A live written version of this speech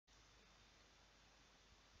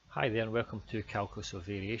Hi there and welcome to Calculus of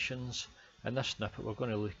Variations. In this snippet we're going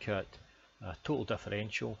to look at a total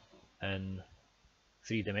differential in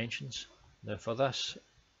 3 dimensions. Now for this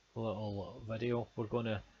little video we're going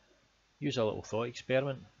to use a little thought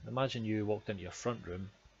experiment. Imagine you walked into your front room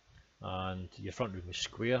and your front room is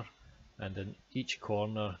square, and in each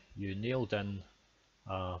corner you nailed in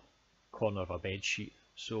a corner of a bed sheet.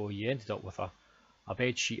 So you ended up with a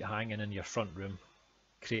bed sheet hanging in your front room,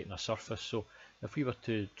 creating a surface. So if we were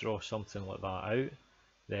to draw something like that out,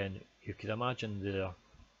 then you could imagine the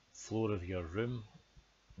floor of your room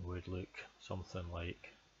would look something like,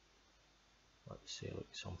 let's say, look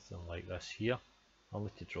something like this here. I'll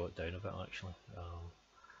need to draw it down a bit actually.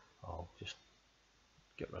 I'll just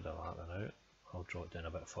get rid of that one out. I'll draw it down a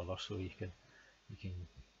bit further so you can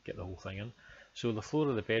get the whole thing in. So the floor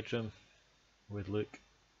of the bedroom would look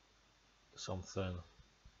something,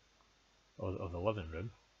 or the living room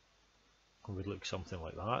would look something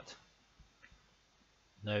like that.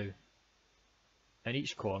 Now in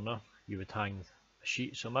each corner you would hang a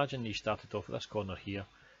sheet. So imagine you started off at this corner here,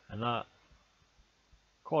 and that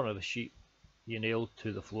corner of the sheet you nailed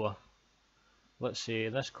to the floor. Let's say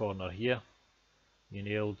in this corner here you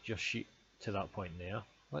nailed your sheet to that point there.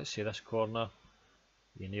 Let's say this corner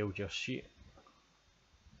you nailed your sheet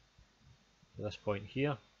to this point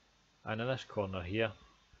here, and in this corner here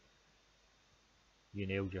you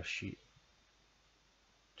nailed your sheet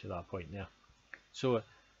to that point there. So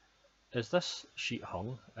as this sheet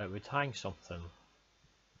hung, it would hang something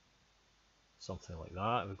like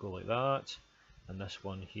that. It would go like that, and this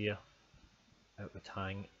one here it would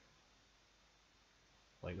hang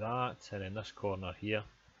like that, and in this corner here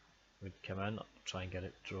would come in. I'll try and get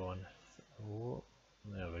it drawn. Oh,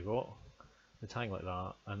 there we go. It would hang like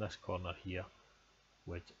that, and this corner here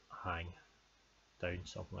would hang down,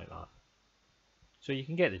 something like that. So you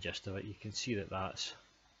can get the gist of it. You can see that that's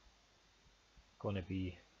going to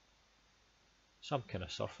be some kind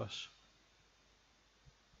of surface.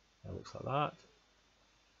 It looks like that.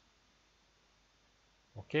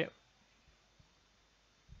 Okay,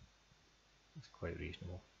 it's quite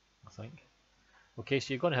reasonable, I think. Okay,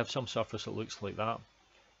 so you're going to have some surface that looks like that.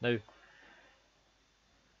 Now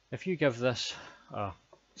if you give this a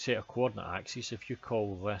set of coordinate axes, if you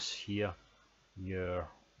call this here your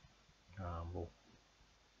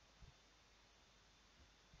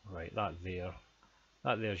right,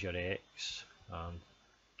 there's your x, and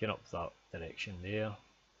getting up that direction there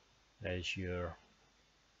is your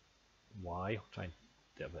y. I'll try and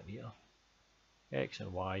do it a bit neater. X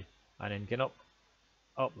and y, and then getting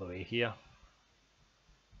up the way here,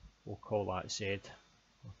 we'll call that z.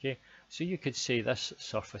 Okay, so you could say this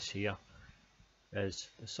surface here is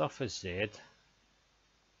the surface z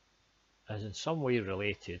is in some way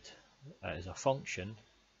related as a function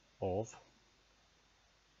of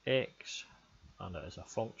x, and it is a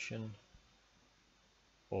function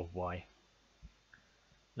of y.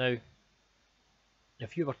 Now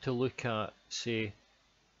if you were to look at, say,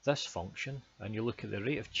 this function, and you look at the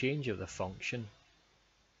rate of change of the function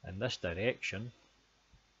in this direction,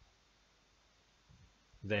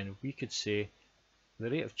 then we could say the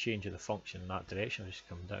rate of change of the function in that direction, just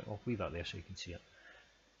come down, I'll leave that there so you can see it.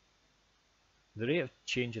 The rate of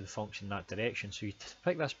change of the function in that direction, so you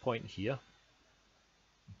pick this point here,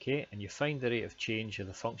 okay, and you find the rate of change of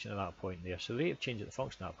the function at that point there. So the rate of change of the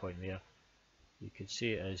function at that point there, you could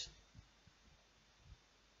say it is,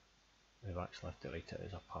 we've actually have to write it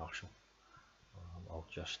as a partial. I'll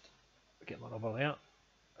just get my rubber there.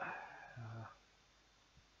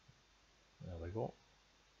 There we go.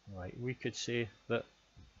 Right, we could say that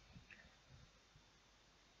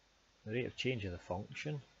the rate of change of the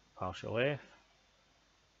function, partial f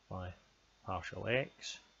by partial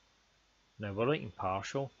x. Now we're writing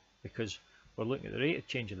partial because we're looking at the rate of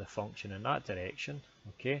change of the function in that direction.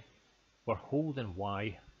 Okay, we're holding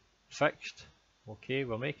y fixed. Okay,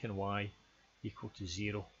 we're making y equal to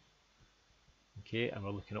 0. Okay, and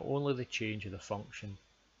we're looking at only the change of the function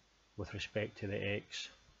with respect to the x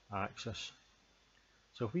axis.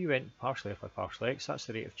 So if we went partial f by partial x, that's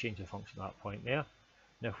the rate of change of the function at that point there.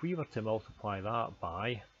 Now if we were to multiply that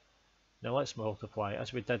by, now let's multiply,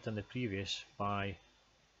 as we did in the previous, by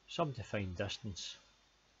some defined distance,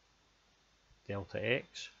 delta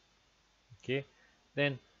x. Okay,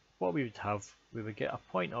 then what we would have, we would get a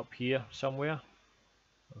point up here somewhere,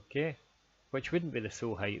 okay, which wouldn't be the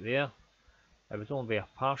full height there. It would only be a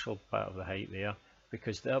partial bit of the height there,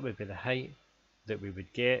 because that would be the height that we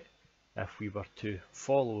would get if we were to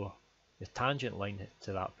follow the tangent line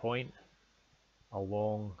to that point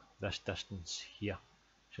along this distance here.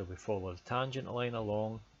 So if we follow the tangent line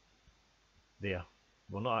along there,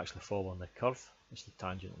 we're not actually following the curve, it's the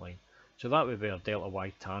tangent line. So that would be our delta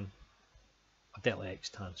y tan, or delta x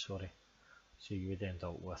tan, sorry. So you would end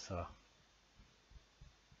up with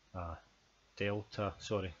a delta,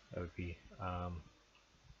 sorry, it would be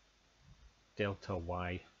delta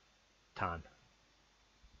y tan.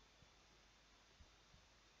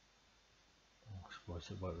 I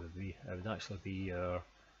suppose what it would be, it would actually be a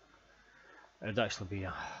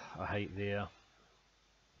height there.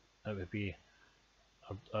 It would be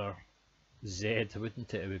our z,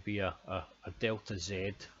 wouldn't it? It would be a delta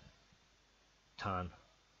z tan.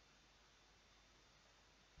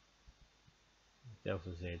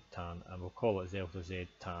 Delta z tan, and we'll call it delta z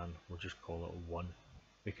tan, we'll just call it 1,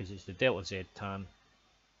 because it's the delta z tan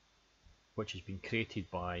which has been created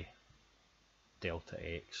by delta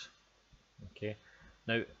x. Okay,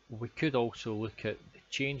 now we could also look at the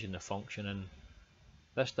change in the function in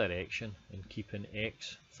this direction and keeping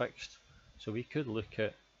x fixed. So we could look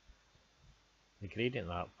at the gradient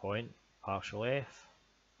at that point, partial f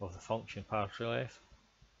of the function partial f,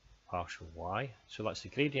 partial y. So that's the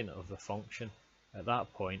gradient of the function at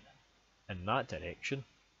that point in that direction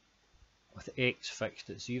with x fixed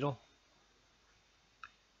at 0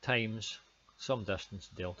 times some distance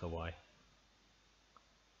delta y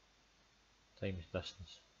times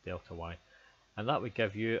distance delta y, and that would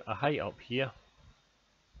give you a height up here,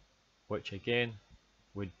 which again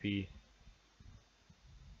would be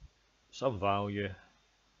some value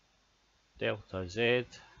delta z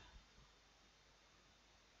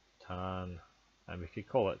tan, and we could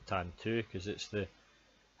call it tan 2 because it's the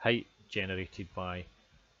height generated by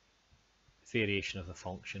variation of the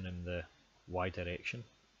function in the y direction.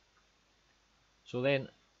 So then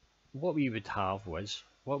what we would have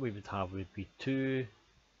would be two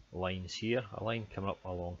lines here, a line coming up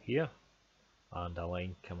along here and a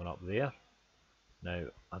line coming up there. Now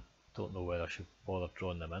I don't know whether I should bother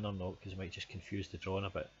drawing them in or not because it might just confuse the drawing a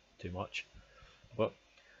bit too much, but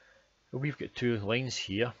we've got two lines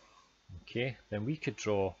here. Okay, then we could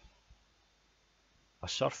draw a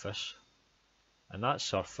surface, and that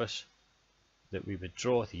surface that we would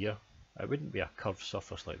draw here, it wouldn't be a curved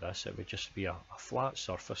surface like this, it would just be a flat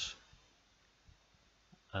surface,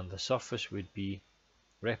 and the surface would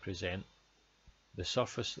represent the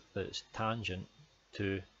surface that's tangent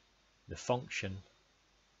to the function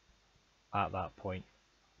at that point.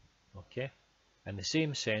 Okay, in the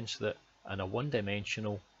same sense that in one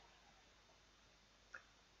dimension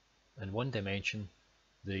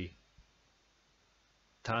the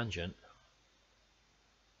tangent,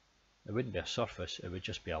 it wouldn't be a surface, it would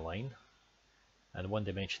just be a line. And in one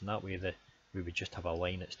dimension that way we would just have a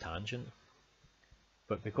line that's tangent.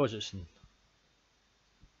 But because it's in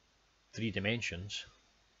 3 dimensions,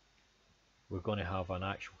 we're going to have an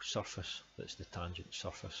actual surface that's the tangent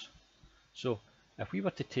surface. So if we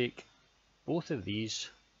were to take both of these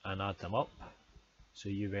and add them up, so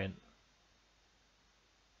you went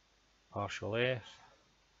partial f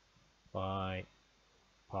by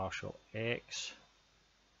partial x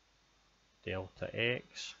delta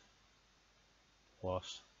x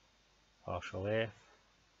plus partial f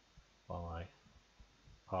by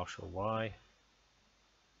partial y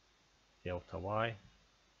delta y.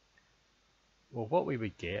 Well, what we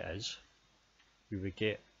would get is we would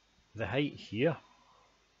get the height here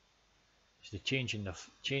is the change in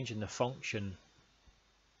the function.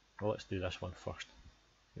 Well, let's do this one first.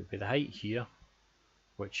 It would be the height here,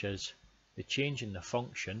 which is the change in the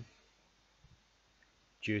function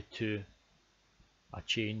due to a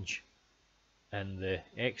change in the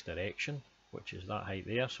x direction, which is that height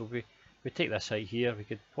there. So we take this height here, we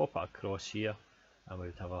could pop it across here, and we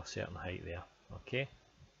would have a certain height there. Okay,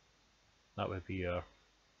 that would be your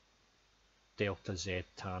delta z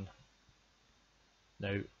tan.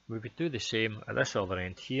 Now we would do the same at this other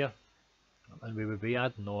end here, and we would be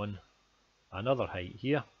adding on another height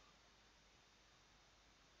here,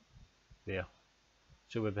 there.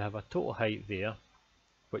 So we would have a total height there,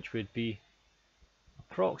 which would be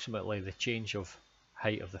approximately the change of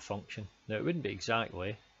height of the function. Now it wouldn't be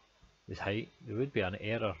exactly the height, there would be an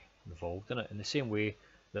error involved in it, in the same way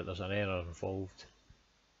that there's an error involved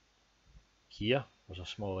here, there's a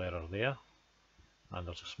small error there, and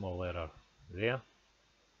there's a small error there.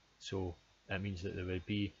 So it means that there would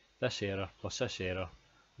be this error plus this error,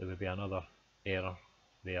 there would be another error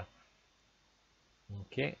there.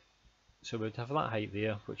 Okay, so we'd have that height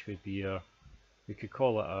there, which would be we could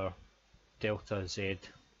call it our delta z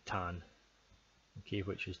tan, okay,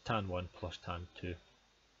 which is tan 1 plus tan 2.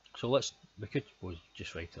 So we could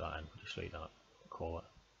just write that in, just write that, call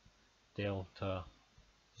it delta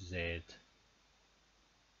z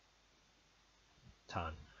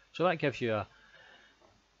tan. So that gives you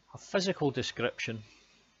physical description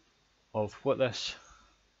of what this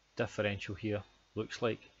differential here looks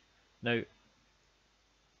like. Now,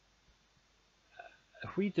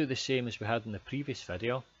 if we do the same as we had in the previous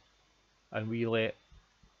video, and we let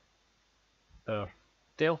our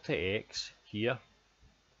delta x here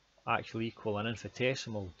actually equal an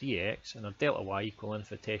infinitesimal dx and our delta y equal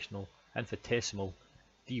infinitesimal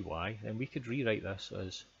dy, then we could rewrite this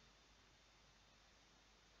as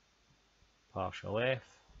partial f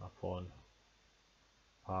upon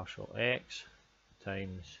partial x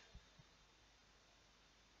times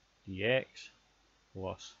dx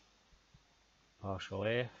plus partial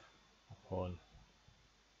f upon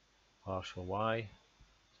partial y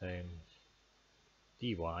times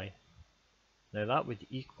dy. Now that would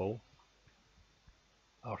equal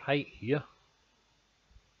our height here,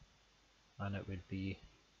 and it would be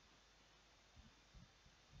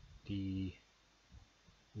dz.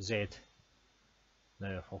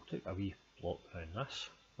 Now if I'll take a wee block around this,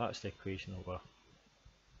 that's the equation that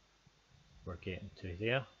we're getting to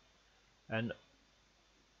there. And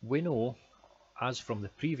we know, as from the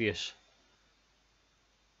previous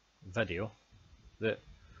video, that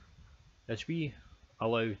as we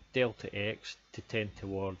allow delta x to tend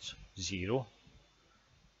towards 0,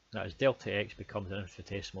 that as delta x becomes an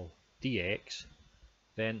infinitesimal dx,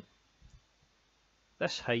 then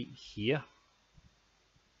this height here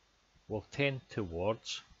will tend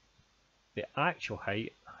towards the actual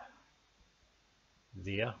height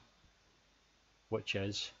there, which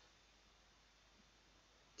is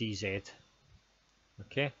dz,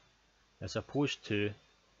 okay, as opposed to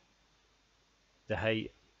the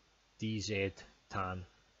height dz tan,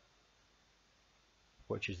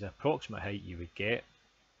 which is the approximate height you would get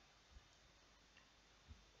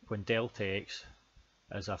when delta x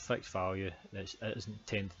is a fixed value that isn't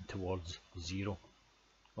tending towards 0.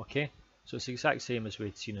 Okay, so it's the exact same as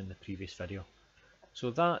we'd seen in the previous video.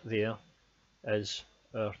 So that there is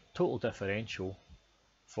our total differential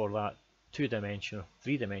for that three-dimensional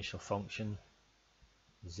function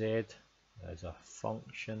z as a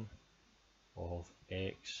function of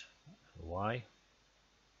x and y.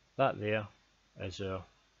 That there is our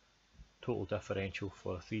total differential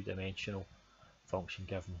for a three-dimensional function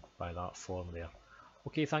given by that form there.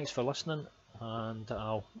 Okay, thanks for listening, and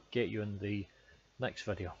I'll get you in the next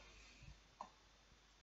video.